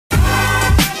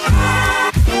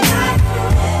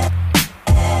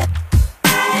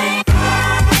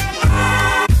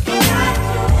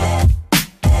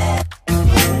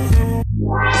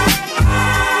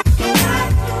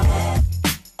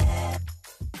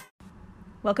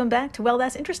Welcome back to Well,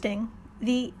 That's Interesting.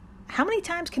 The how many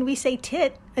times can we say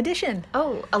tit edition?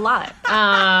 Oh, a lot.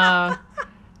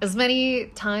 As many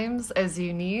times as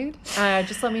you need.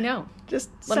 Just let me know.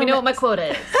 Let me know what my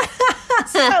quota is.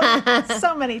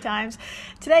 so many times.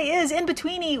 Today is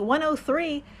In-Betweeni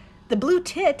 103. The blue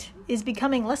tit is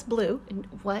becoming less blue.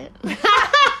 What?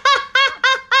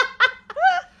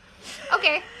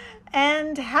 Okay.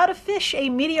 And how to fish a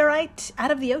meteorite out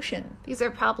of the ocean. These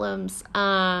are problems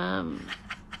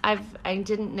I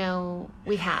didn't know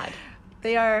we had.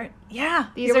 They are, yeah.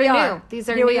 These are new. These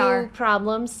are new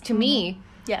problems to me.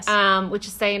 Yes. Which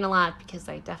is saying a lot because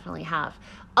I definitely have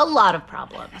a lot of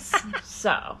problems.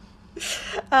 So.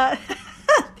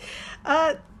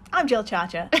 I'm Jill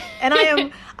Chacha, and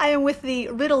I am with the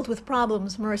riddled with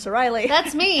problems, Marissa Riley.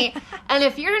 That's me. And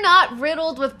if you're not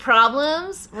riddled with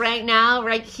problems right now,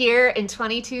 right here in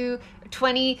 2022,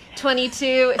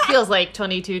 it feels like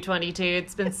 2022.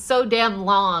 It's been so damn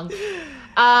long.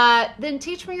 Then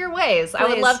teach me your ways. Please. I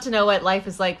would love to know what life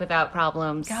is like without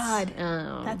problems. God,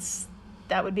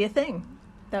 that would be a thing.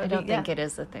 I don't think it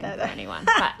is a thing for anyone.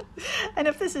 But. And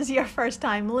if this is your first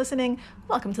time listening,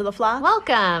 welcome to the flock.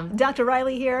 Welcome. Dr.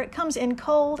 Riley here comes in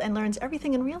cold and learns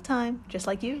everything in real time, just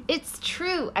like you. It's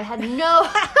true. I had no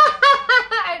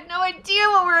idea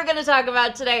what we were going to talk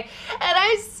about today. And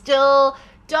I still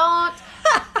don't.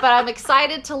 But I'm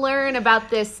excited to learn about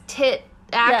this tit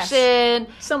action. Yes.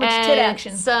 So much tit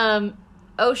action. Some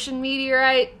ocean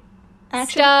meteorite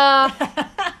action. Stuff.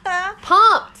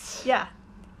 Pumped. Yeah.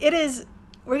 It is.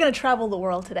 We're going to travel the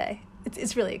world today.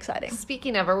 It's really exciting.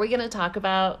 Speaking of, are we going to talk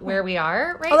about where we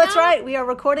are right now? Oh, that's right. We are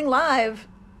recording live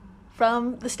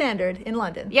from the Standard in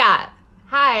London. Yeah.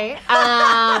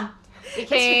 Hi. We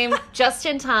came just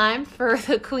in time for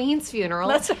the Queen's funeral.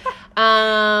 That's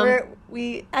right. Where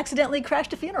we accidentally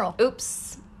crashed a funeral.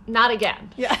 Oops. Not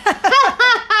again. Yeah.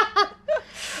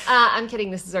 I'm kidding.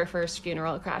 This is our first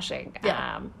funeral crashing.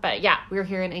 Yeah. But yeah, we're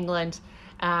here in England.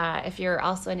 If you're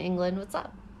also in England, what's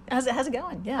up? How's it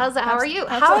going? Yeah. How are you?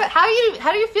 How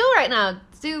do you feel right now?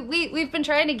 We've been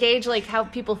trying to gauge like how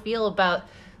people feel about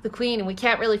the Queen, and we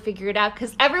can't really figure it out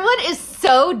because everyone is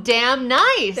so damn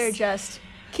nice. They're just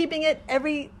keeping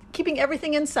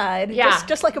everything inside. Yeah.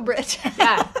 Just like a Brit.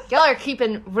 Yeah. Y'all are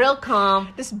keeping real calm.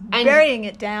 Just burying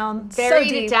it down.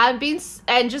 Burying it down,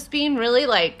 being really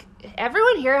like.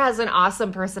 Everyone here has an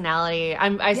awesome personality.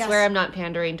 I swear I'm not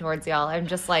pandering towards y'all. I'm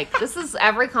just like, this is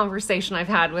every conversation I've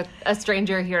had with a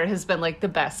stranger here has been like the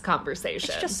best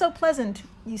conversation. It's just so pleasant.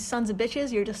 You sons of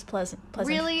bitches, you're just pleasant.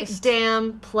 Really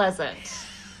damn pleasant.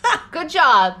 Good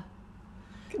job.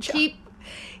 Good job.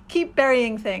 Keep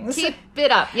burying things. Keep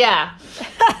it up, yeah.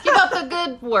 Keep up the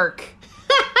good work.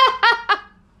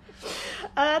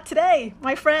 Today,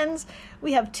 my friends,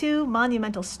 we have two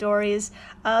monumental stories.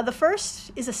 The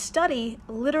first is a study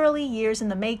literally years in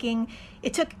the making.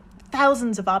 It took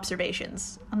thousands of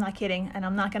observations. I'm not kidding, and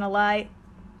I'm not going to lie.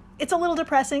 It's a little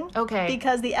depressing. Okay.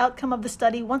 Because the outcome of the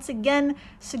study once again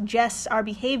suggests our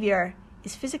behavior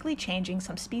is physically changing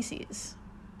some species.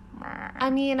 I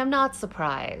mean, I'm not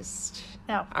surprised.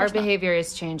 No, our behavior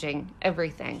is changing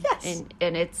everything. Yes.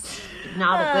 And it's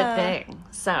not a good thing.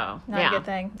 So, not a good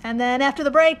thing. And then after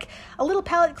the break, a little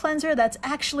palate cleanser that's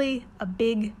actually a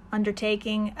big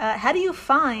undertaking. How do you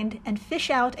find and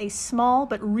fish out a small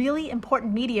but really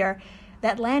important meteor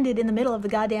that landed in the middle of the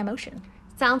goddamn ocean?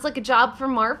 Sounds like a job for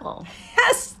Marvel.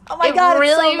 Yes! Oh my God,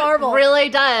 it's so Marvel. It really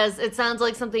does. It sounds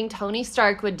like something Tony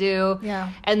Stark would do.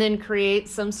 Yeah. And then create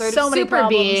some sort of super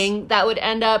being that would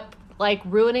end up like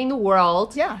ruining the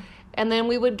world. Yeah. And then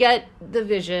we would get the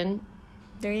Vision.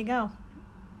 There you go.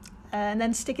 And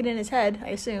then stick it in his head, I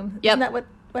assume. Yep. Isn't that what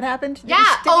happened? Did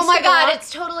oh my God, it's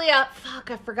totally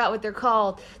fuck, I forgot what they're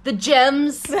called. The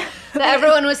gems that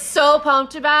everyone was so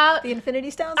pumped about. The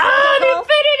Infinity Stones? The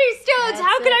Infinity Stones!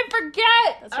 How could I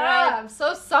forget? That's right. I'm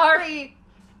so sorry.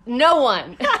 No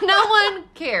one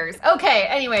cares. Okay,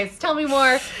 anyways, tell me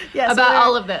more about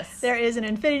all of this. There is an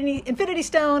Infinity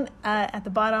Stone at the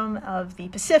bottom of the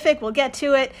Pacific. We'll get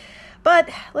to it.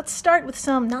 But let's start with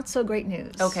some not so great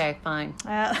news. Okay, fine.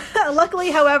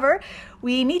 Luckily, however,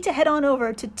 we need to head on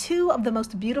over to two of the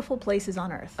most beautiful places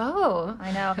on Earth. Oh.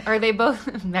 I know. Are they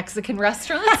both Mexican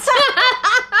restaurants?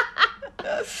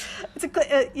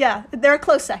 They're a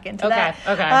close second to that.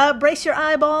 Okay. Brace your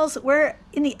eyeballs. We're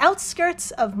in the outskirts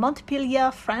of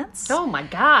Montpellier, France. Oh my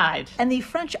God. And the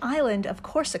French island of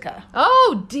Corsica.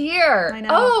 Oh dear. I know.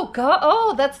 Oh God.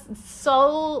 Oh, that's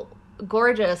so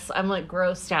gorgeous. I'm like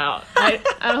grossed out. I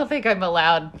don't think I'm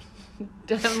allowed.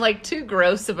 I'm like too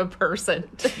gross of a person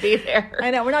to be there.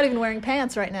 I know. We're not even wearing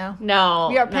pants right now. No.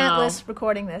 We are pantless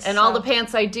recording this. And all the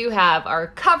pants I do have are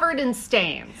covered in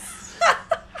stains.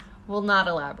 will not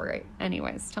elaborate.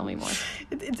 Anyways, tell me more.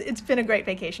 It's been a great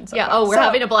vacation so Yeah, far. we're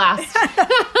having a blast.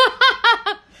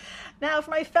 Now,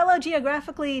 for my fellow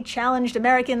geographically challenged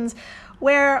Americans,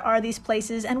 where are these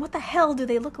places and what the hell do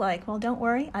they look like? Well, don't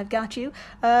worry, I've got you.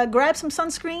 Grab some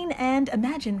sunscreen and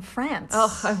imagine France.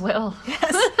 Oh, I will.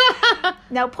 Yes.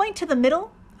 Now, point to the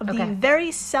middle of the Okay.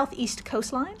 very southeast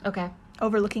coastline, Okay.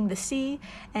 overlooking the sea,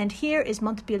 and here is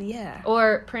Montpellier.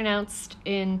 Or pronounced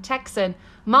in Texan,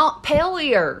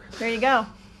 Montpellier. There you go.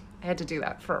 I had to do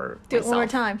that for Do it one more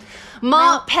myself. time.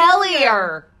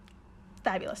 Montpellier.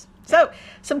 Fabulous. So,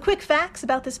 some quick facts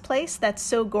about this place that's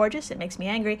so gorgeous, it makes me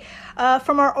angry.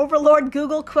 From our overlord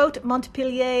Google, quote,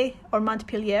 Montpellier or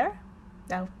Montpellier.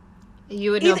 No.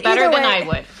 You would know Either better than way. I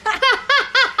would.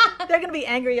 They're going to be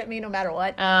angry at me no matter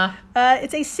what.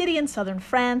 It's a city in southern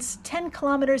France, 10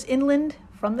 kilometers inland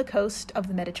from the coast of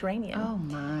the Mediterranean. Oh,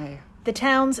 my. The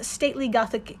town's stately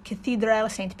Gothic Cathedral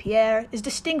Saint-Pierre is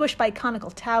distinguished by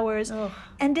conical towers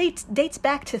and dates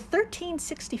back to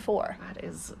 1364. That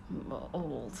is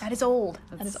old. That is old.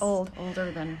 That That's is old.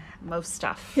 Older than most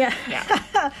stuff. Yeah.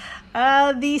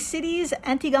 Yeah. The city's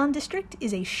Antigone district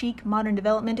is a chic modern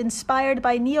development inspired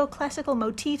by neoclassical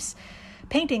motifs.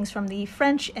 Paintings from the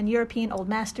French and European old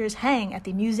masters hang at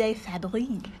the Musée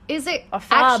Fabrique. Is it Or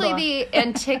Fabre. actually the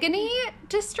Antigone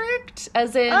district?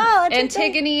 As in Oh,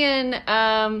 Antigone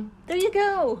and, There you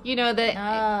go. you know, the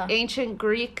ancient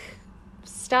Greek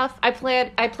stuff? I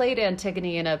played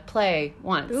Antigone in a play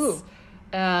once. Ooh.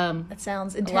 Um, That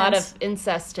sounds a intense. lot of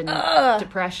incest and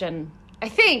depression. I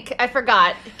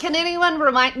forgot. Can anyone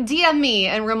DM me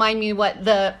and remind me what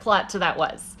the plot to that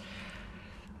was?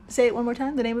 Say it one more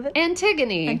time, the name of it?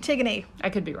 Antigone. Antigone. I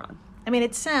could be wrong. I mean,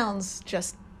 it sounds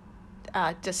just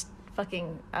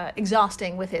fucking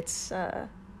exhausting with its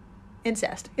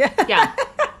incest. Yeah. Yeah.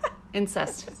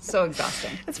 Incest. So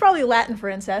exhausting. It's probably Latin for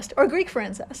incest or Greek for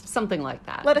incest. Something like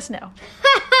that. Let us know.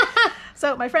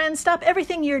 So, my friends, stop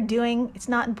everything you're doing. It's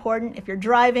not important. If you're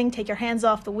driving, take your hands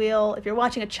off the wheel. If you're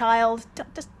watching a child,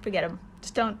 just forget them.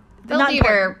 Just don't. They'll not be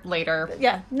important. there later.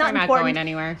 Yeah, not They're important. not going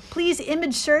anywhere. Please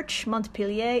image search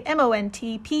Montpellier,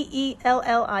 Montpellier,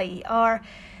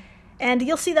 and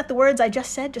you'll see that the words I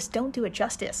just said just don't do it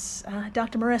justice.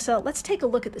 Dr. Marissa, let's take a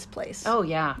look at this place. Oh,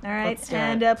 yeah. All right, Let's do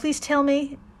and it. please tell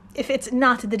me if it's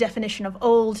not the definition of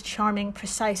old, charming,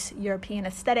 precise European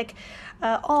aesthetic.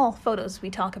 All photos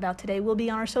we talk about today will be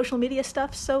on our social media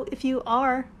stuff, so if you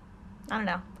are, I don't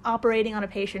know, operating on a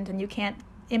patient and you can't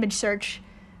image search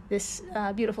this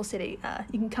beautiful city,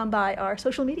 you can come by our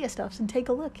social media stuffs and take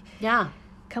a look. Yeah.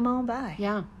 Come on by.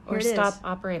 Yeah. Here Or it is. stop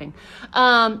operating.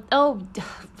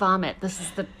 Vomit. This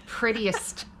is the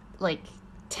prettiest,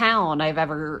 town I've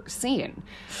ever seen.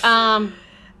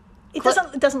 It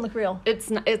doesn't look real. It's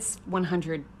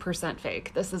 100%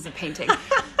 fake. This is a painting.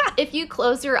 If you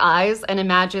close your eyes and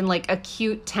imagine a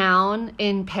cute town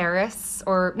in Paris,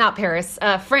 or not Paris,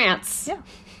 France. Yeah.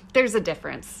 There's a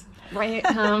difference. Right?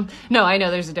 No, I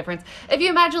know there's a difference. If you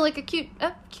imagine a cute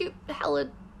hella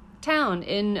town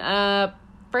in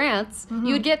France,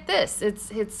 you would get this.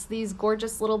 It's these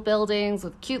gorgeous little buildings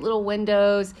with cute little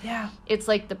windows. Yeah. It's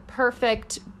the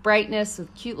perfect brightness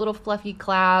with cute little fluffy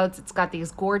clouds. It's got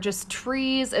these gorgeous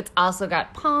trees. It's also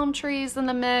got palm trees in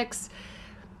the mix.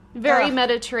 Very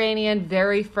Mediterranean,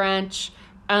 very French.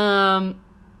 Yeah.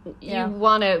 You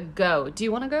want to go. Do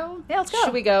you want to go? Yeah, let's go.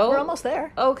 Should we go? We're almost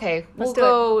there. Okay, we'll do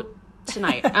go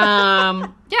tonight.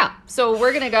 Yeah, so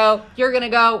we're going to go. You're going to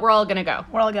go. We're all going to go.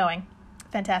 We're all going.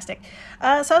 Fantastic.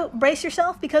 So brace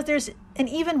yourself because there's an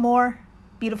even more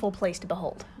beautiful place to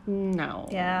behold. No.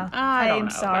 Yeah, I don't I'm know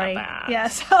sorry. about that. Yeah,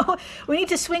 so we need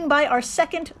to swing by our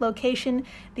second location,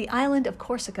 the island of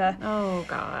Corsica. Oh,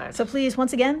 God. So please,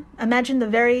 once again, imagine the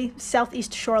very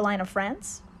southeast shoreline of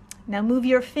France. Now move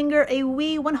your finger a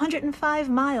wee 105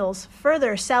 miles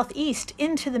further southeast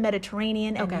into the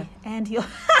Mediterranean. And you'll...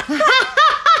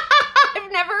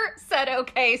 I've never said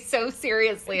okay so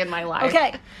seriously in my life.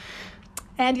 Okay.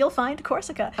 And you'll find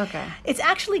Corsica. Okay. It's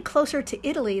actually closer to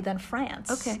Italy than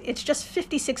France. Okay. It's just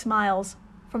 56 miles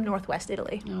from northwest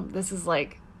Italy. Oh, this is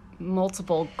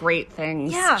multiple great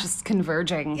things just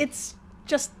converging. It's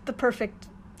just the perfect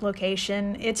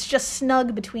location. It's just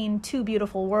snug between two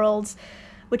beautiful worlds,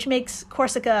 which makes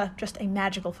Corsica just a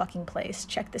magical fucking place.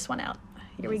 Check this one out.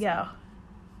 Here we go.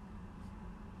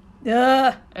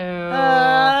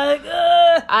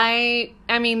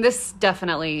 I mean, this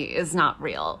definitely is not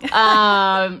real.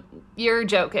 You're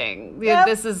joking. Yep.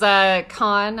 This is a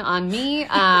con on me.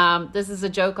 This is a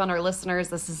joke on our listeners.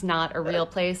 This is not a real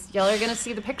place. Y'all are going to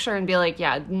see the picture and be like,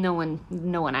 yeah, no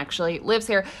one actually lives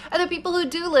here. And the people who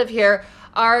do live here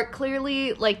are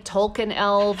clearly like Tolkien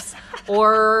elves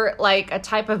or like a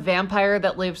type of vampire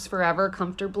that lives forever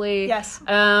comfortably. Yes.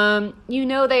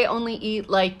 They only eat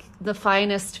like the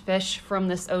finest fish from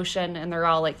this ocean, and they're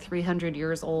all like 300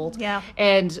 years old. Yeah.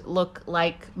 And look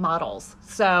like models.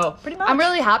 So pretty much. I'm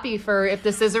really happy if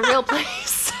this is a real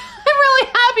place. I'm really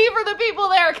happy for the people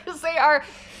there because they are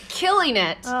killing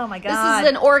it. Oh my God. This is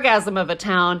an orgasm of a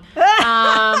town.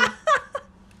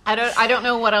 I don't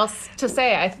know what else to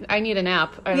say. I need a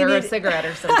nap or a cigarette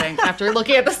or something after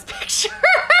looking at this picture.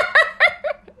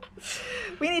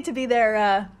 We need to be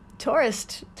their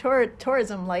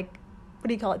tourism, like, what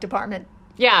do you call it, department?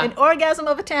 Yeah. An orgasm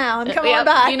of a town. Come on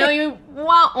by. You know you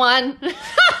want one.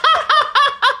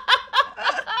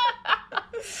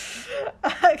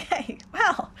 Okay,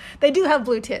 well, they do have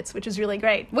blue tits, which is really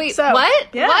great. Wait, what?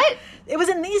 Yeah, what? It was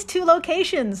in these two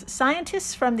locations.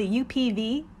 Scientists from the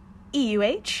UPV,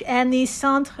 EUH, and the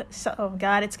Centre... oh,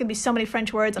 God, it's going to be so many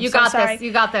French words. I'm so sorry.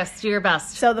 You got this. Do your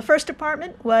best. So the first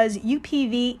department was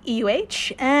UPV,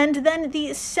 EUH, and then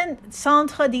the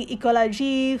Centre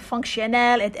d'Écologie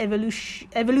Fonctionnelle et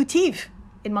Évolutive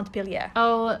in Montpellier.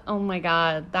 Oh my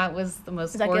God. That was the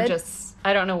most gorgeous... Good?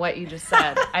 I don't know what you just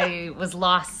said. I was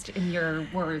lost in your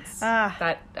words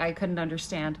that I couldn't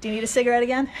understand. Do you need a cigarette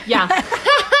again? Yeah.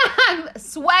 I'm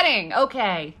sweating.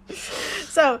 Okay.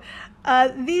 So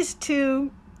these two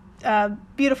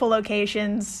beautiful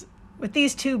locations with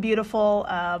these two beautiful,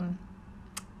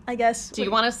 I guess... Do you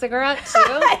want a cigarette too?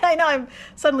 I know, I'm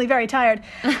suddenly very tired.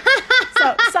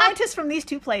 So scientists from these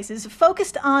two places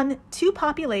focused on two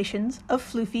populations of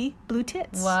floofy blue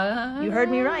tits. What? You heard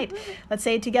me right. Let's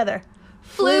say it together.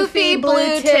 Floofy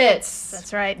blue tits.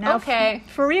 That's right. Now, okay.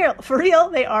 For real,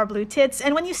 they are blue tits.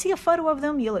 And when you see a photo of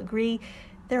them, you'll agree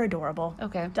they're adorable.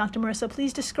 Okay. Dr. Marissa,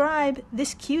 please describe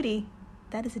this cutie.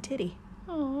 That is a titty.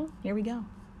 Oh. Here we go.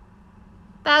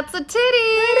 That's a titty.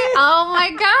 Oh my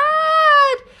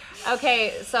God.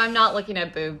 Okay, so I'm not looking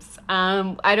at boobs.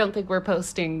 I don't think we're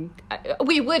posting.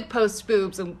 We would post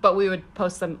boobs, but we would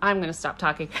post them. I'm going to stop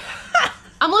talking.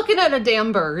 I'm looking at a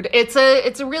damn bird. It's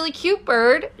a really cute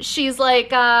bird. She's like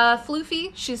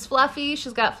floofy. She's fluffy.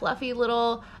 She's got fluffy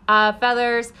little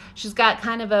feathers. She's got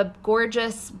kind of a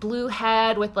gorgeous blue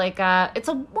head with like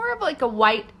more of like a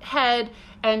white head,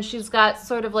 and she's got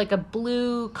sort of like a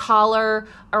blue collar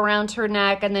around her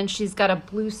neck, and then she's got a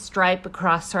blue stripe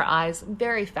across her eyes.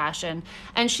 Very fashion.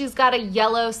 And she's got a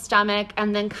yellow stomach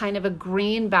and then kind of a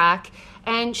green back,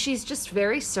 and she's just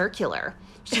very circular.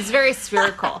 She's very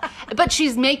spherical, but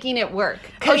she's making it work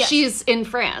because she's in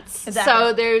France. Exactly.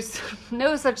 So there's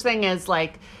no such thing as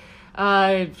like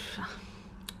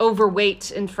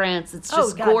overweight in France. It's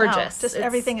just gorgeous. No.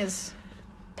 Everything is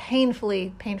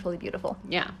painfully beautiful.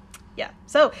 Yeah. Yeah.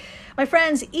 So, my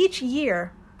friends, each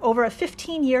year, over a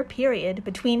 15-year period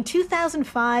between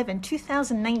 2005 and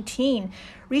 2019,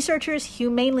 researchers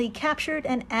humanely captured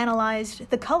and analyzed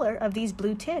the color of these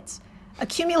blue tits,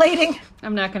 accumulating...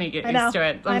 I'm not going to get used to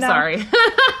it. I'm sorry.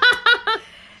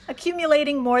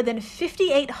 Accumulating more than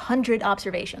 5,800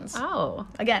 observations. Oh.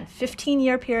 Again,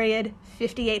 15-year period,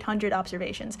 5,800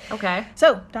 observations. Okay.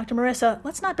 So, Dr. Marissa,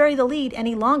 let's not bury the lead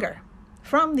any longer.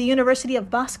 From the University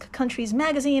of Basque Countries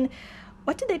magazine,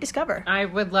 what did they discover? I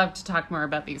would love to talk more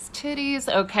about these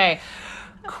titties. Okay.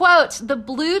 Quote, the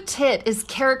blue tit is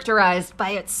characterized by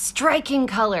its striking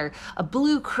color, a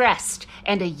blue crest,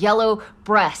 and a yellow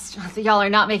breast. Y'all are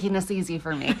not making this easy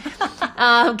for me.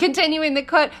 Continuing the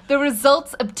quote, the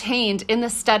results obtained in the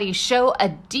study show a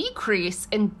decrease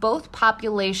in both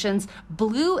populations'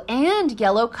 blue and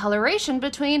yellow coloration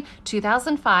between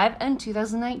 2005 and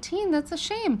 2019. That's a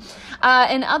shame.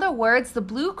 In other words, the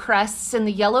blue crests and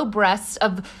the yellow breasts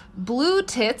of blue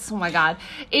tits, oh my God,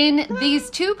 in these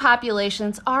two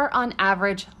populations are on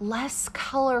average less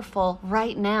colorful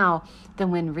right now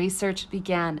than when research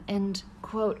began. End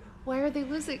quote. Why are they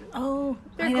losing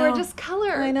their gorgeous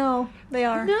color? I know, they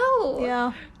are. No.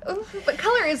 Yeah. But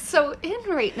color is so in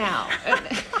right now.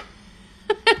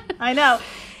 I know.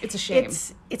 It's a shame.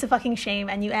 It's a fucking shame,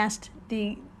 and you asked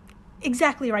the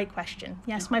exactly right question.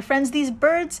 Yes, my friends, these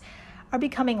birds are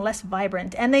becoming less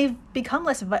vibrant, and they've become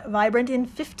less vibrant in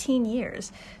 15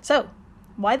 years. So,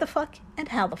 why the fuck and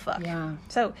how the fuck? Yeah.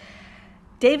 So,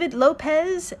 David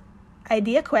Lopez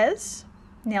Idiaquez,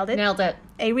 nailed it.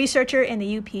 A researcher in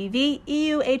the UPV,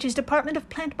 EUH's Department of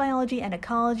Plant Biology and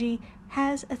Ecology,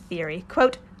 has a theory.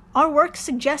 Quote, our work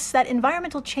suggests that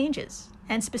environmental changes,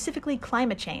 and specifically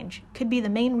climate change, could be the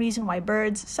main reason why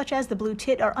birds, such as the blue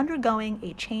tit, are undergoing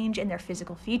a change in their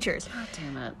physical features. God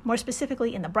damn it. More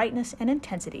specifically in the brightness and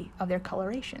intensity of their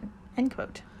coloration. End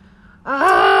quote.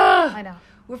 I know.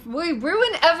 We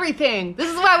ruin everything. This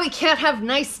is why we can't have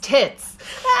nice tits.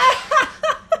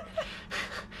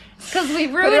 Because we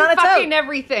ruin fucking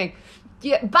everything.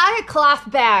 Yeah, buy a cloth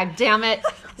bag, damn it.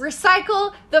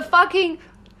 Recycle the fucking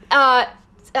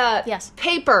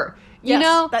paper. You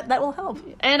know? That will help.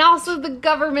 And also the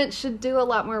government should do a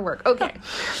lot more work. Okay.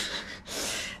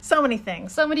 So many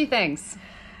things.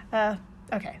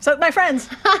 Okay. So, my friends,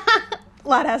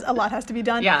 a lot has to be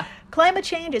done. Yeah. Climate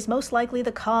change is most likely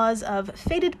the cause of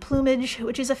faded plumage,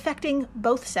 which is affecting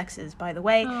both sexes, by the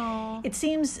way. Aww. It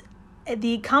seems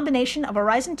the combination of a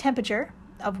rise in temperature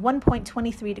of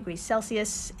 1.23 degrees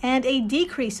Celsius and a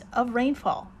decrease in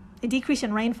rainfall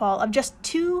of just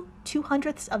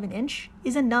 2/200ths of an inch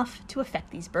is enough to affect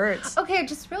these birds. Okay,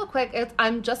 just real quick,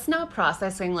 I'm just now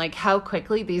processing like how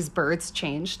quickly these birds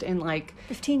changed in like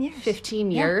 15 years.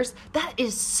 15 years. That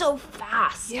is so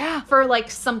fast. Yeah. For like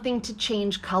something to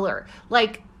change color.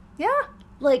 Like, yeah.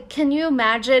 Like, can you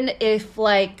imagine if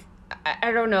like,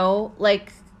 I don't know,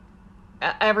 like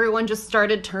everyone just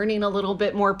started turning a little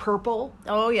bit more purple?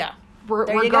 Oh, yeah.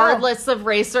 Regardless of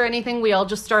race or anything, we all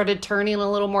just started turning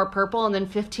a little more purple, and then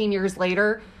 15 years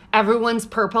later, everyone's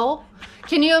purple.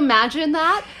 Can you imagine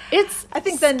that? I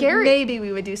think then scary. Maybe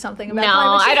we would do something about No,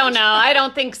 climate change. I don't know. I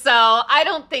don't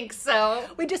think so.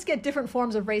 We just get different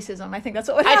forms of racism. I think that's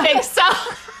what would happen. I think so.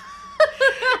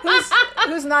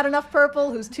 Who's not enough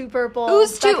purple? Who's too purple?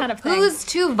 Who's that too kind of thing. Who's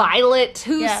too violet?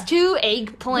 Who's too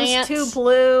eggplant? Who's too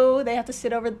blue? They have to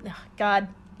sit over. Oh, God.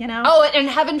 You know? Oh, and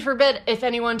heaven forbid if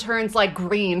anyone turns like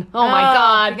green. Oh my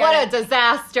God, what a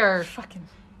disaster. Fucking.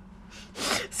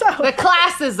 The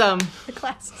classism. The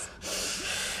classes.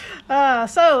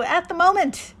 So at the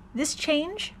moment, this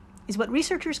change is what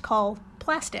researchers call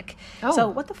plastic. Oh. So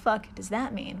what the fuck does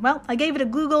that mean? Well, I gave it a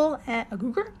Google. I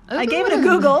gave it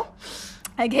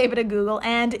a Google,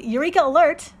 and Eureka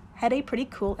Alert had a pretty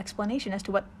cool explanation as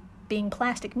to what being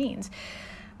plastic means.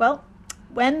 Well,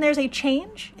 when there's a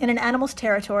change in an animal's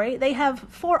territory, they have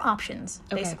 4 options,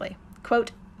 basically.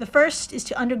 Quote, the first is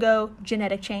to undergo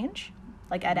genetic change,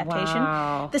 like adaptation.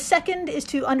 Wow. The second is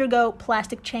to undergo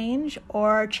plastic change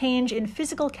or change in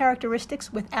physical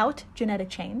characteristics without genetic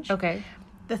change. Okay.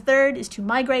 The third is to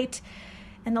migrate.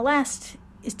 And the last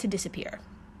is to disappear.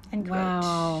 End quote.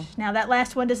 Wow. Now, that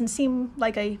last one doesn't seem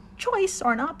like a choice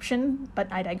or an option, but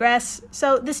I digress.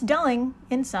 So this dulling,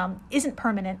 in sum, isn't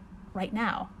permanent right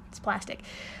now. It's plastic.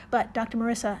 But Dr.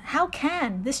 Marissa, how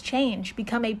can this change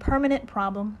become a permanent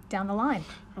problem down the line?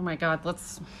 Oh my God,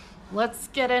 let's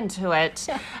get into it.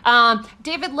 Yeah.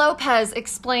 David Lopez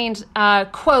explained,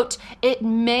 quote, it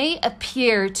may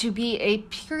appear to be a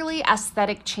purely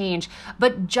aesthetic change,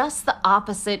 but just the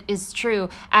opposite is true,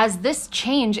 as this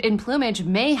change in plumage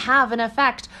may have an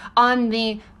effect on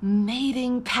the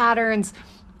mating patterns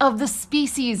of the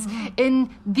species. In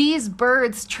these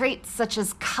birds, traits such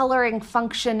as coloring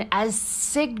function as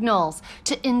signals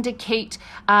to indicate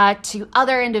to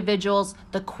other individuals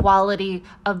the quality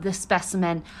of the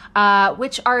specimen,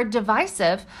 which are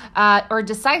decisive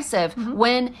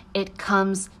when it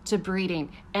comes to breeding.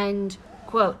 End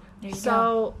quote.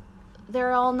 So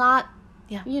they're all not,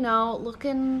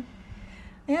 looking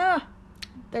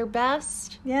their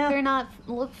best. Yeah. They're not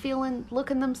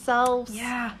looking themselves.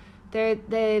 Yeah. They're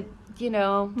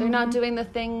not doing the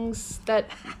things that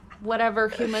whatever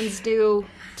humans do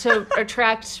to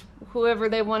attract whoever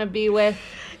they want to be with.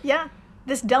 Yeah.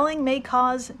 This dulling may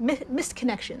cause missed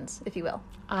connections, if you will.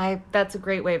 That's a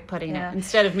great way of putting it.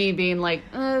 Instead of me being like,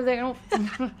 they don't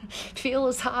feel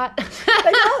as hot.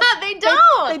 They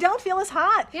don't. They don't feel as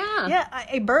hot. Yeah. Yeah.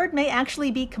 A bird may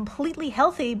actually be completely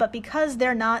healthy, but because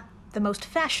they're not the most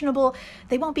fashionable,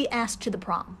 they won't be asked to the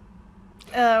prom.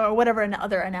 Or whatever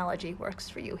other analogy works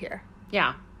for you here.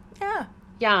 Yeah. Yeah.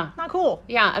 Yeah. Not cool.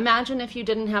 Yeah. Imagine if you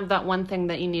didn't have that one thing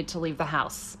that you need to leave the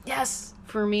house. Yes.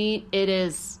 For me,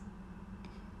 it's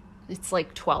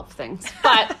like 12 things.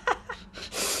 But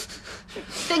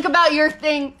think about your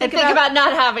thing and think about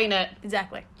not having it.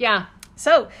 Exactly. Yeah.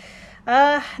 So,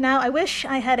 now I wish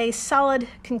I had a solid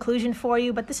conclusion for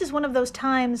you, but this is one of those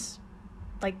times,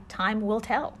 like, time will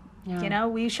tell. Yeah.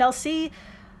 We shall see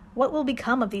what will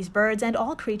become of these birds and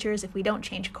all creatures if we don't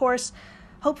change course.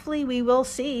 Hopefully we will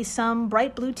see some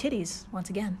bright blue titties once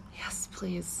again. Yes,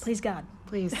 please. Please, God.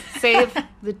 Please. Save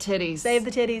the titties. Save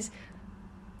the titties.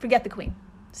 Forget the queen.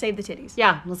 Save the titties.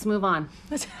 Yeah, let's move on.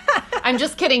 I'm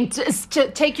just kidding.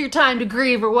 Take your time to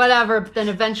grieve or whatever, but then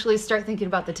eventually start thinking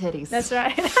about the titties. That's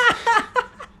right.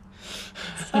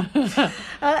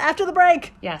 After the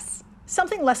break. Yes.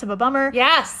 Something less of a bummer.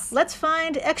 Yes. Let's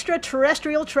find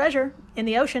extraterrestrial treasure in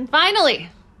the ocean. Finally.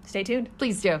 Stay tuned.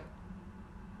 Please do.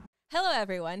 Hello,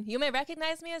 everyone. You may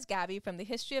recognize me as Gabby from the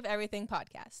History of Everything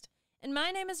podcast. And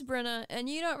my name is Brenna, and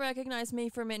you don't recognize me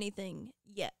from anything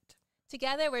yet.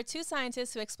 Together, we're two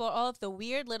scientists who explore all of the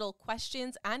weird little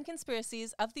questions and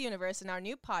conspiracies of the universe in our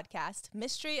new podcast,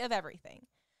 Mystery of Everything.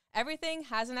 Everything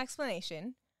has an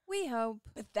explanation. We hope.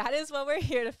 But that is what we're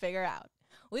here to figure out.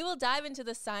 We will dive into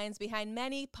the science behind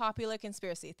many popular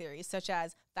conspiracy theories, such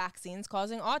as vaccines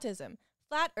causing autism,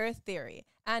 flat earth theory,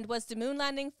 and was the moon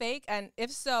landing fake? And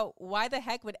if so, why the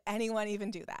heck would anyone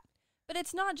even do that? But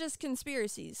it's not just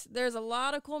conspiracies. There's a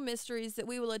lot of cool mysteries that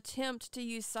we will attempt to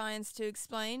use science to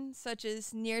explain, such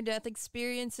as near-death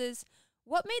experiences,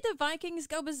 what made the Vikings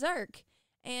go berserk,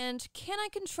 and can I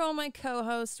control my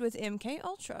co-host with MK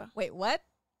Ultra? Wait, what?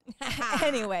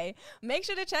 Anyway, make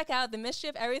sure to check out the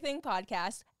Mystery of Everything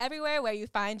podcast everywhere where you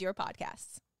find your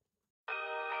podcasts.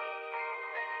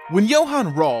 When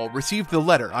Johann Rall received the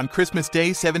letter on Christmas Day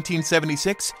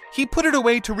 1776, he put it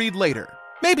away to read later.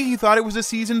 Maybe he thought it was a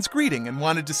season's greeting and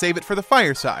wanted to save it for the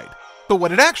fireside. But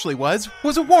what it actually was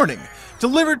a warning,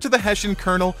 delivered to the Hessian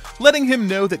colonel, letting him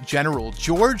know that General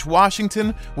George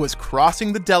Washington was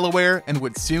crossing the Delaware and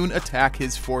would soon attack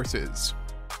his forces.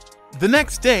 The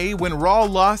next day, when Rall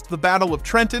lost the Battle of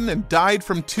Trenton and died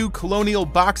from 2 colonial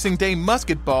Boxing Day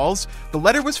musket balls, the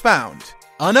letter was found,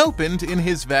 unopened, in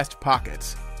his vest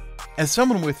pocket. As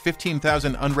someone with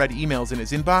 15,000 unread emails in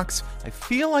his inbox, I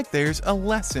feel like there's a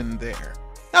lesson there.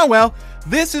 Oh well,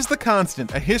 this is The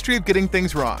Constant, a history of getting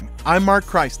things wrong. I'm Mark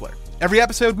Chrysler. Every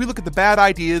episode, we look at the bad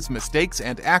ideas, mistakes,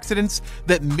 and accidents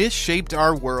that misshaped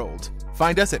our world.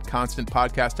 Find us at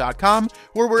constantpodcast.com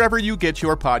or wherever you get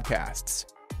your podcasts.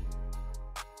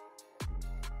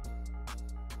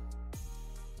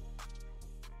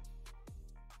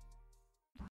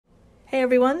 Hey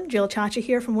everyone, Jill Chacha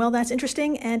here from Well, That's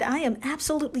Interesting, and I am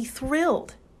absolutely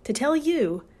thrilled to tell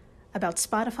you about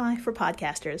Spotify for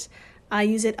podcasters. I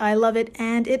use it, I love it,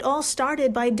 and it all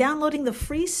started by downloading the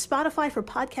free Spotify for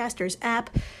Podcasters app,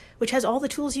 which has all the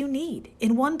tools you need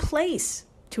in one place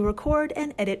to record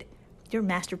and edit your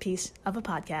masterpiece of a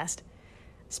podcast.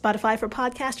 Spotify for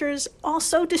Podcasters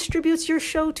also distributes your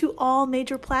show to all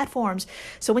major platforms,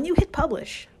 so when you hit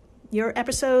publish, your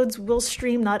episodes will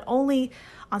stream not only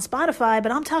on Spotify,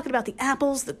 but I'm talking about the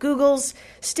Apples, the Googles,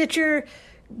 Stitcher,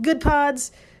 Good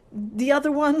Pods, the other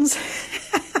ones.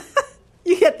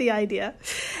 You get the idea.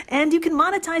 And you can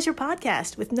monetize your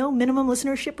podcast with no minimum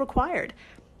listenership required.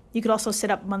 You could also set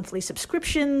up monthly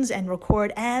subscriptions and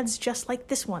record ads just like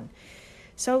this one.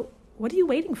 So what are you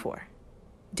waiting for?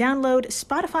 Download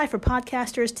Spotify for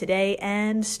Podcasters today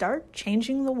and start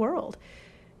changing the world.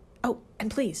 Oh, and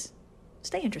please,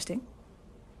 stay interesting.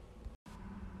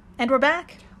 And we're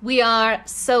back. We are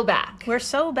so back. We're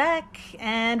so back,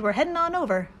 and we're heading on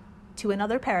over to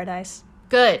another paradise.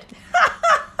 Good.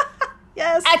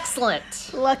 Yes.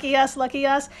 Excellent. Lucky us, lucky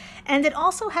us. And it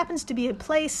also happens to be a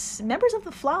place members of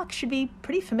the flock should be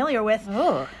pretty familiar with.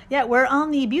 Oh. Yeah, we're on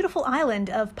the beautiful island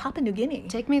of Papua New Guinea.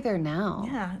 Take me there now.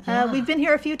 Yeah. We've been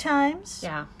here a few times.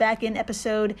 Yeah. Back in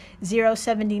episode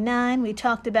 079, we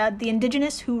talked about the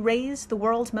indigenous who raised the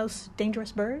world's most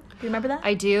dangerous bird. Do you remember that?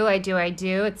 I do.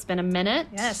 It's been a minute.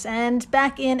 Yes, and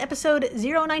back in episode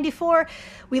 094,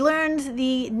 we learned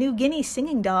the New Guinea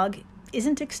singing dog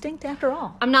isn't extinct after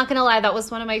all. I'm not going to lie, that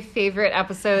was one of my favorite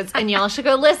episodes, and y'all should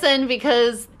go listen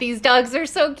because these dogs are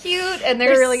so cute and they're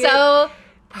really so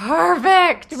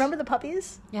perfect. Do you remember the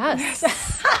puppies? Yes.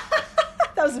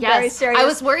 That was very serious. I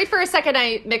was worried for a second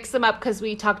I mixed them up because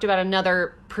we talked about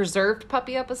another preserved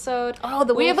puppy episode. Oh,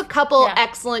 the We wolf. have a couple Yeah.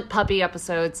 excellent puppy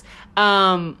episodes,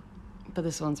 but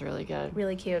this one's really good.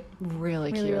 Really cute.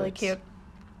 Really cute. Really cute.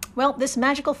 Well, this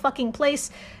magical fucking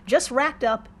place just racked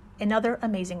up another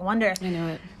amazing wonder. I know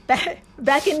it.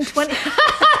 Back in 20...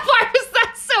 Why was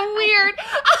that so weird?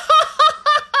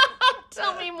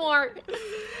 Tell me more.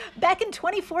 Back in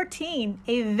 2014,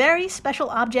 a very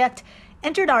special object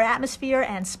entered our atmosphere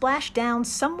and splashed down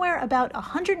somewhere about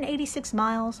 186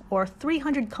 miles or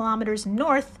 300 kilometers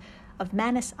north of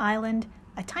Manus Island,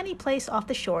 a tiny place off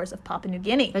the shores of Papua New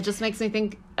Guinea. That just makes me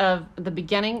think of the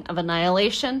beginning of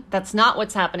Annihilation. That's not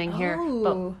what's happening here. Oh.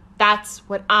 But that's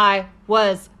what I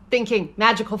was thinking.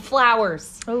 Magical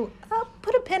flowers. Oh,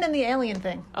 put a pin in the alien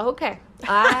thing. Okay.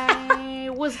 I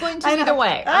was going to I know. either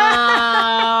way.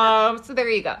 So there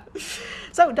you go.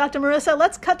 So, Dr. Marissa,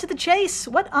 let's cut to the chase.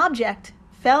 What object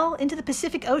fell into the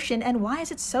Pacific Ocean, and why is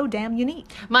it so damn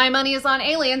unique? My money is on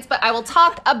aliens, but I will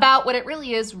talk about what it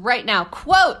really is right now.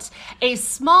 Quote, a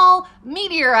small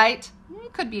meteorite,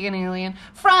 could be an alien,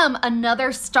 from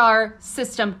another star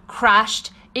system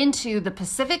crashed into the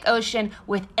Pacific Ocean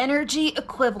with energy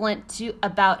equivalent to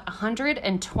about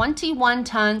 121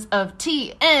 tons of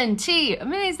TNT.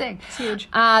 Amazing. It's huge.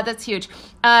 That's huge.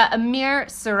 Amir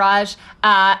Siraj,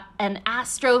 an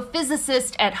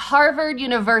astrophysicist at Harvard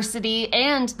University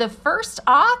and the first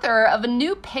author of a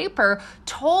new paper,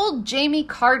 told Jamie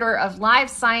Carter of Live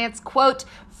Science, quote,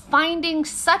 "Finding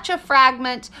such a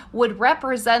fragment would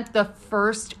represent the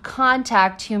first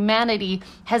contact humanity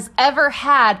has ever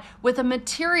had with a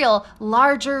material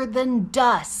larger than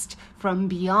dust from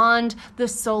beyond the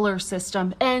solar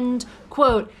system." End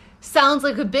quote. Sounds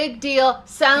like a big deal.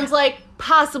 Sounds like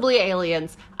possibly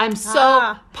aliens. I'm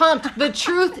so pumped. The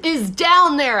truth is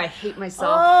down there. I hate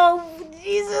myself. Oh,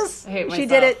 Jesus. I hate myself. She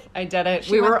did it. I did it.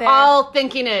 She We went were there. all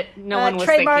thinking it. No one was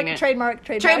trademark, thinking it. Trademark.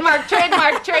 Trademark.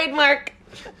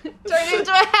 Turn it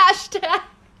into a hashtag.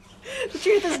 The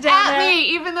truth is down At there. me,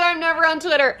 even though I'm never on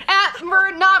Twitter. At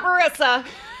not Marissa.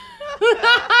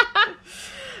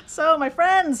 So, my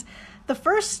friends, the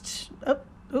first...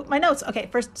 my notes. Okay,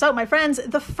 first. So, my friends,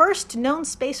 the first known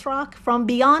space rock from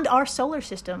beyond our solar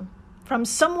system, from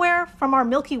somewhere from our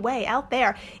Milky Way out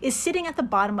there, is sitting at the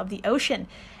bottom of the ocean.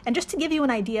 And just to give you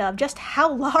an idea of just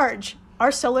how large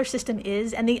our solar system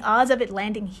is and the odds of it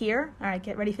landing here. All right,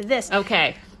 get ready for this.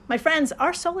 Okay. My friends,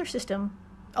 our solar system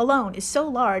alone is so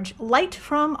large, light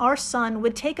from our sun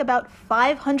would take about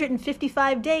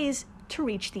 555 days to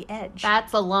reach the edge.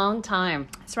 That's a long time.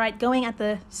 That's right. Going at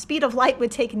the speed of light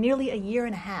would take nearly a year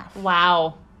and a half.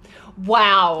 Wow.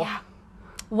 Wow.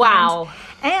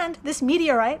 And this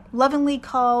meteorite, lovingly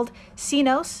called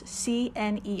Cenos,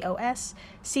 C-N-E-O-S,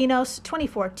 Cenos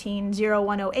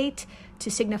 2014-0108, to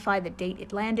signify the date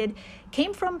it landed,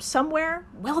 came from somewhere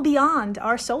well beyond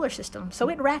our solar system. So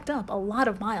it racked up a lot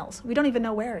of miles. We don't even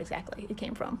know where exactly it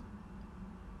came from.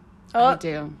 I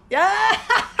do. Yeah!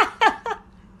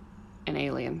 An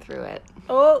alien threw it.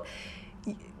 Oh,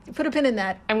 put a pin in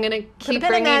that. I'm going to keep pin in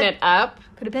bringing that. it up.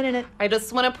 Put a pin in it. I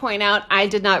just want to point out, I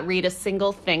did not read a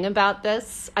single thing about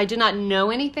this. I do not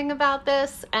know anything about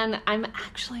this, and I'm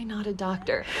actually not a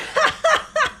doctor.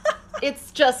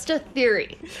 It's just a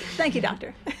theory. Thank you,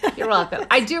 doctor. You're welcome.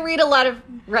 I do read a lot of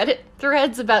Reddit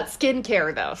threads about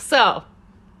skincare, though, so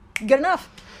Good enough.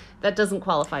 that doesn't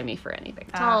qualify me for anything.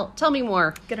 Tell me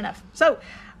more. Good enough. So,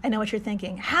 I know what you're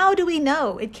thinking. How do we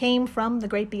know it came from the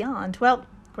great beyond? Well,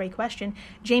 great question.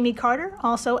 Jamie Carter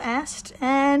also asked,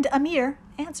 and Amir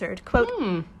answered, quote,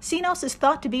 Cenos is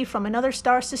thought to be from another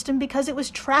star system because it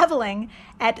was traveling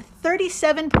at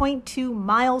 37.2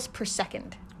 miles per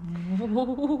second.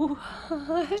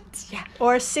 What? Yeah.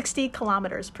 Or 60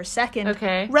 kilometers per second.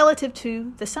 Okay. Relative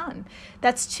to the sun.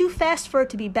 That's too fast for it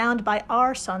to be bound by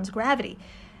our sun's gravity.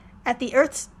 At the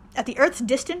Earth's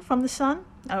distance from the sun...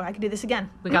 Oh, I can do this again.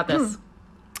 We got this.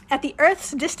 At the Earth's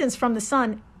distance from the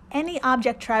sun, any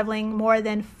object traveling more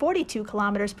than 42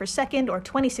 kilometers per second or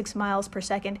 26 miles per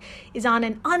second is on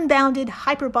an unbounded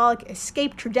hyperbolic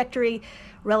escape trajectory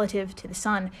relative to the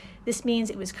sun. This means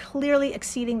it was clearly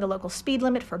exceeding the local speed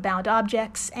limit for bound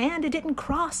objects, and it didn't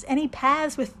cross any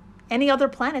paths with any other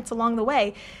planets along the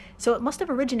way, so it must have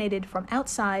originated from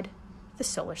outside the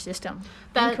solar system.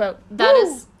 End quote. That Woo!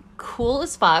 is cool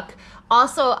as fuck.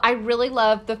 Also, I really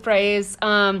love the phrase,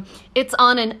 it's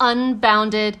on an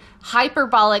unbounded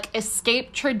hyperbolic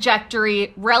escape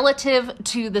trajectory relative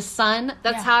to the sun.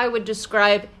 That's how I would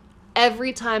describe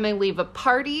every time I leave a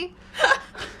party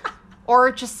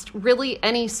or just really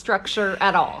any structure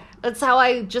at all. That's how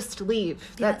I just leave.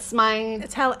 Yeah.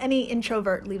 That's how any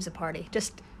introvert leaves a party.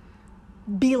 Just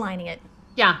beelining it.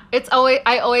 Yeah,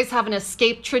 I always have an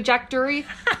escape trajectory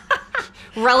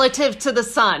relative to the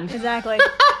sun. Exactly.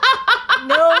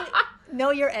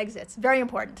 Know your exits. Very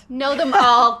important. Know them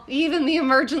all, even the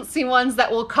emergency ones that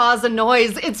will cause a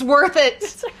noise. It's worth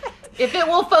it. If it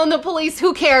will phone the police,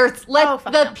 who cares? Let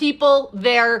fuck the them. people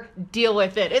there deal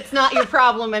with it. It's not your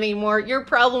problem anymore. Your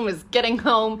problem is getting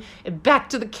home and back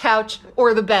to the couch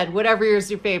or the bed, whatever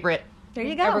is your favorite. There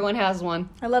you go. Everyone has one.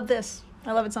 I love this.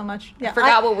 I love it so much. Yeah,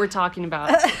 Forgot what we're talking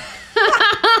about.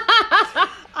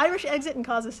 Irish exit and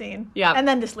cause a scene. Yeah. And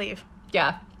then just leave.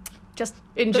 Yeah. Just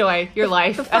Enjoy your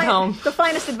life at home. The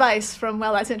finest advice from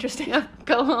Well, That's Interesting. Yeah,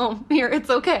 go home. Here, it's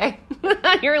okay.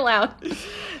 You're allowed.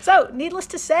 So, needless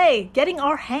to say, getting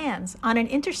our hands on an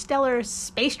interstellar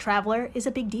space traveler is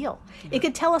a big deal. It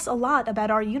could tell us a lot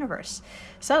about our universe.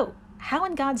 So, how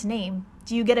in God's name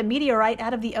do you get a meteorite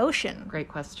out of the ocean? Great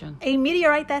question. A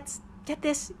meteorite that's, get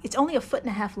this, it's only 1.5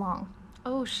 feet long.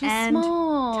 Oh, she's And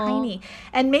small. tiny.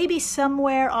 And maybe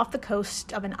somewhere off the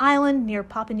coast of an island near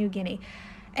Papua New Guinea.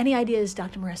 Any ideas,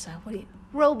 Dr. Marissa? What do you...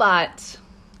 Robot.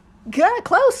 Good,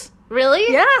 close.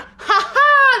 Really? Yeah. Ha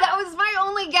ha! That was my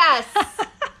only guess.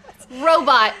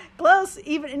 Robot. Close.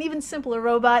 An even simpler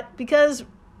robot, because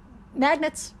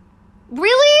magnets.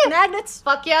 Really? Magnets.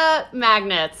 Fuck yeah,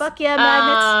 magnets. Fuck yeah,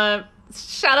 magnets.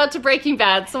 Shout out to Breaking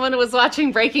Bad. Someone was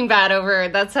watching Breaking Bad over.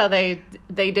 That's how they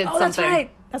did something. That's right.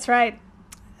 That's right.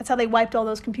 That's how they wiped all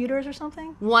those computers or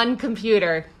something. One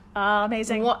computer.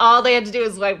 Amazing. All they had to do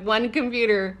was wipe one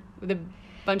computer with a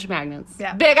bunch of magnets.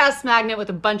 Yeah. Big ass magnet with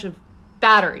a bunch of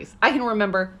batteries. I can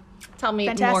remember. Tell me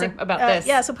Fantastic. more about this.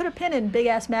 Yeah, so put a pin in big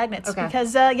ass magnets. Okay.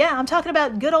 Because, I'm talking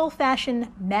about good old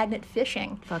fashioned magnet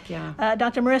fishing. Fuck yeah.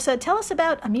 Dr. Marissa, tell us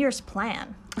about Amir's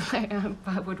plan.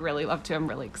 I would really love to. I'm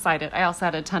really excited. I also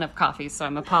had a ton of coffee, so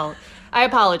I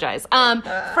apologize.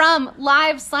 From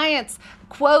Live Science,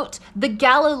 quote, the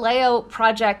Galileo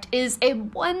project is a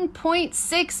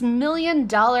 $1.6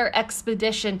 million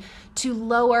expedition to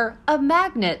lower a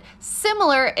magnet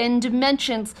similar in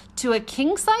dimensions to a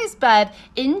king-size bed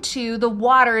into the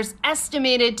waters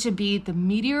estimated to be the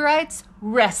meteorite's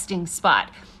resting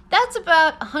spot. That's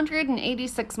about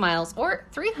 186 miles or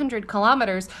 300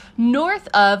 kilometers north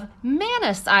of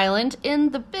Manus Island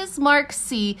in the Bismarck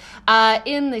Sea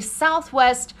in the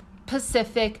southwest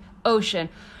Pacific Ocean.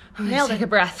 Nailed it. Take a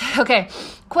breath. Okay.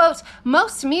 Quote,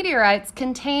 most meteorites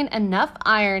contain enough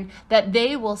iron that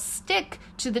they will stick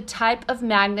to the type of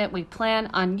magnet we plan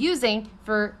on using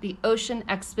for the ocean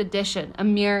expedition,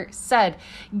 Amir said.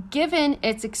 Given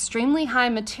its extremely high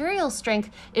material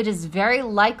strength, it is very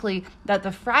likely that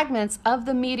the fragments of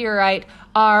the meteorite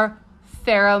are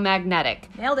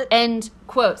ferromagnetic. Nailed it. End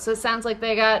quote. So it sounds like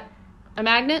they got a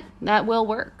magnet that will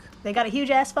work. They got a huge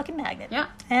ass fucking magnet. Yeah.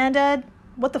 And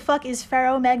what the fuck is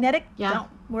ferromagnetic? Yeah. Don't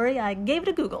worry, I gave it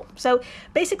a Google. So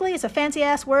basically, it's a fancy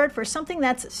ass word for something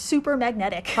that's super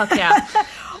magnetic. Fuck yeah.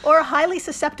 Or highly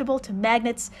susceptible to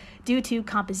magnets due to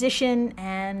composition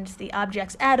and the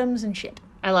object's atoms and shit.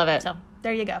 I love it. So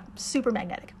there you go. Super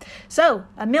magnetic. So,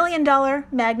 $1 million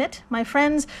magnet, my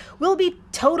friends, will be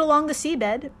towed along the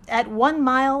seabed at 1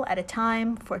 mile at a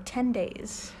time for 10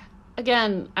 days.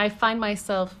 Again, I find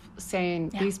myself saying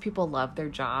these people love their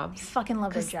jobs. Fucking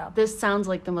love their job. This sounds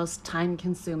like the most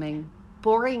time-consuming,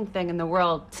 boring thing in the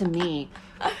world to me.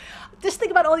 Just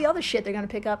think about all the other shit they're going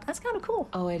to pick up. That's kind of cool.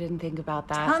 Oh, I didn't think about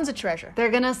that. Tons of treasure.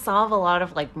 They're going to solve a lot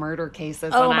of, like, murder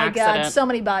cases Oh on my accident. God, so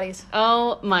many bodies.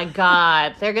 Oh, my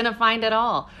God. They're going to find it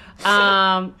all.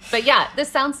 But, yeah, this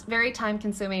sounds very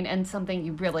time-consuming and something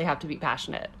you really have to be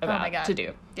passionate about to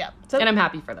do. Yeah. So And I'm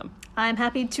happy for them. I'm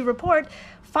happy to report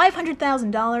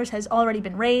 $500,000 has already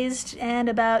been raised and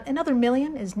about another $1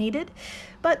 million is needed.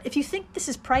 But if you think this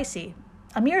is pricey,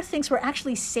 Amir thinks we're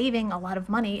actually saving a lot of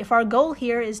money if our goal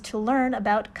here is to learn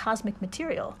about cosmic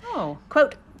material. Oh.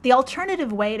 Quote, the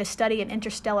alternative way to study an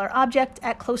interstellar object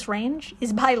at close range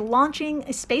is by launching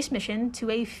a space mission to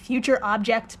a future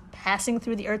object passing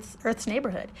through the Earth's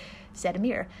neighborhood, said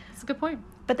Amir. That's a good point.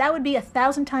 But that would be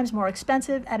 1,000 times more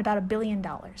expensive at about $1 billion.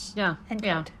 Yeah. End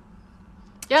Yeah. quote.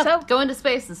 Yeah, So- going to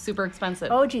space is super expensive.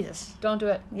 Oh, Jesus. Don't do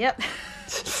it. Yep.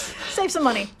 Save some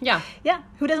money. Yeah. Yeah.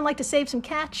 Who doesn't like to save some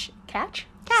catch? Catch?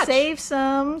 Catch. Save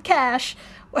some cash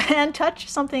and touch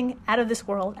something out of this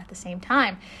world at the same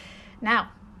time.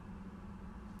 Now,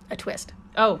 a twist.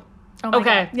 Oh. Oh my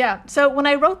Okay. God. Yeah. So when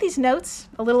I wrote these notes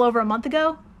a little over a month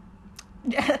ago,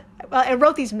 I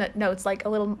wrote these notes like a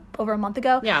little over a month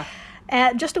ago. Yeah.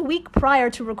 Just a week prior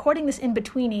to recording this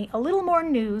In-Betweeni, a little more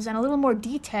news and a little more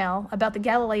detail about the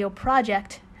Galileo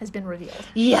project has been revealed.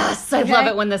 Yes, I Okay. love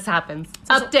it when this happens.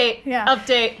 Update. Yeah.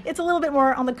 Update. It's a little bit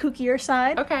more on the kookier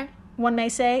side. Okay. One may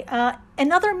say.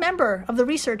 Another member of the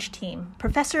research team,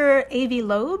 Professor Avi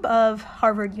Loeb of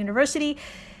Harvard University,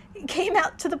 came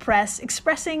out to the press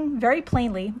expressing very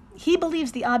plainly he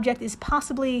believes the object is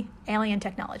possibly alien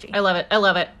technology. I love it. I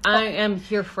love it. I am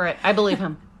here for it. I believe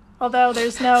him. Although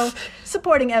there's no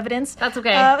supporting evidence. That's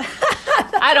okay.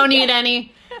 I don't need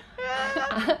any.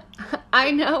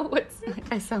 I know what's...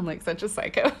 I sound like such a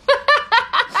psycho.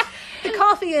 The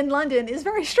coffee in London is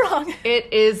very strong.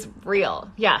 It is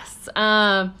real. Yes.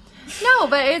 No,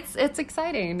 but it's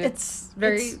exciting. It's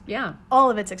very, yeah. All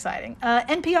of it's exciting.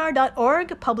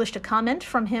 NPR.org published a comment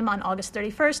from him on August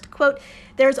 31st. Quote,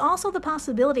 there's also the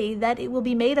possibility that it will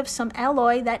be made of some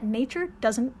alloy that nature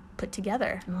doesn't put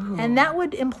together. Ooh. And that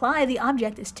would imply the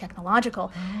object is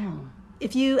technological. Oh.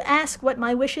 If you ask what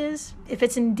my wish is, if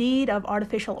it's indeed of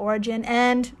artificial origin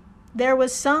and there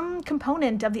was some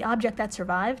component of the object that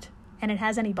survived and it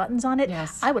has any buttons on it,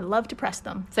 yes. I would love to press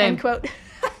them. Same. End quote.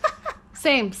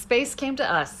 Same. Space came to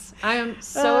us. I am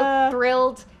so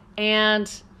thrilled,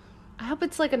 and I hope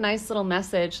it's like a nice little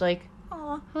message, like,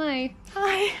 Aw. Hi.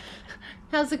 Hi.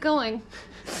 How's it going?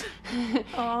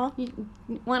 Aw. You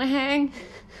want to hang?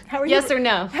 How are yes your, or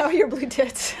no? How are your blue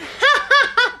tits?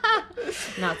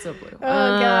 Not so blue. Oh,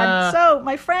 God. So,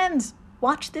 my friends,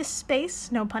 watch this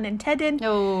space. No pun intended.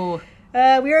 No.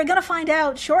 We are going to find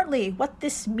out shortly what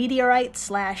this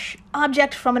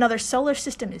meteorite/object from another solar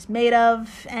system is made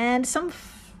of, and some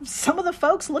of the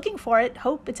folks looking for it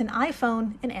hope it's an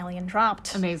iPhone an alien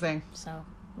dropped. Amazing. So,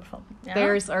 yeah.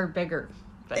 Theirs are bigger.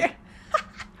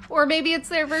 Or maybe it's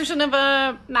their version of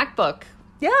a MacBook.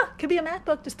 Yeah, could be a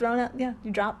MacBook just thrown out. Yeah,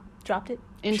 you dropped it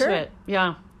Into it.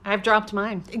 Yeah. I've dropped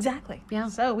mine. Exactly. Yeah.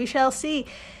 So we shall see.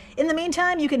 In the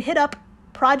meantime, you can hit up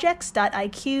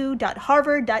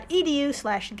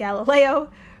projects.iq.harvard.edu/Galileo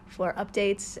for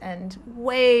updates and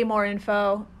way more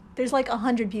info. There's like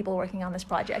 100 people working on this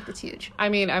project. It's huge. I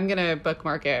mean, I'm going to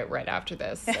bookmark it right after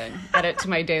this and add it to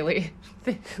my daily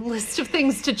list of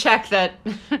things to check that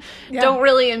don't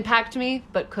really impact me,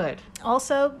 but could.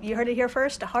 Also, you heard it here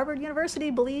first. Harvard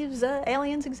University believes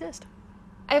aliens exist.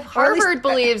 If Harvard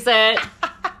believes it,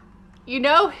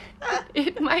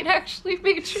 it might actually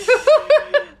be true.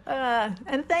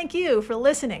 And thank you for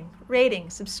listening, rating,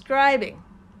 subscribing,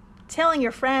 telling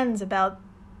your friends about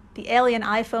the alien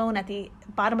iPhone at the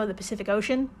bottom of the Pacific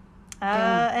Ocean,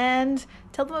 and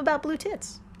tell them about blue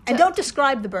tits. And don't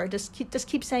describe the bird. Just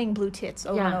keep saying blue tits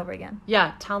over and over again.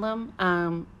 Yeah, tell them,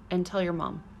 and tell your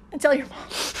mom. And tell your mom.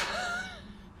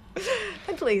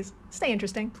 And please, stay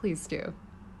interesting. Please do.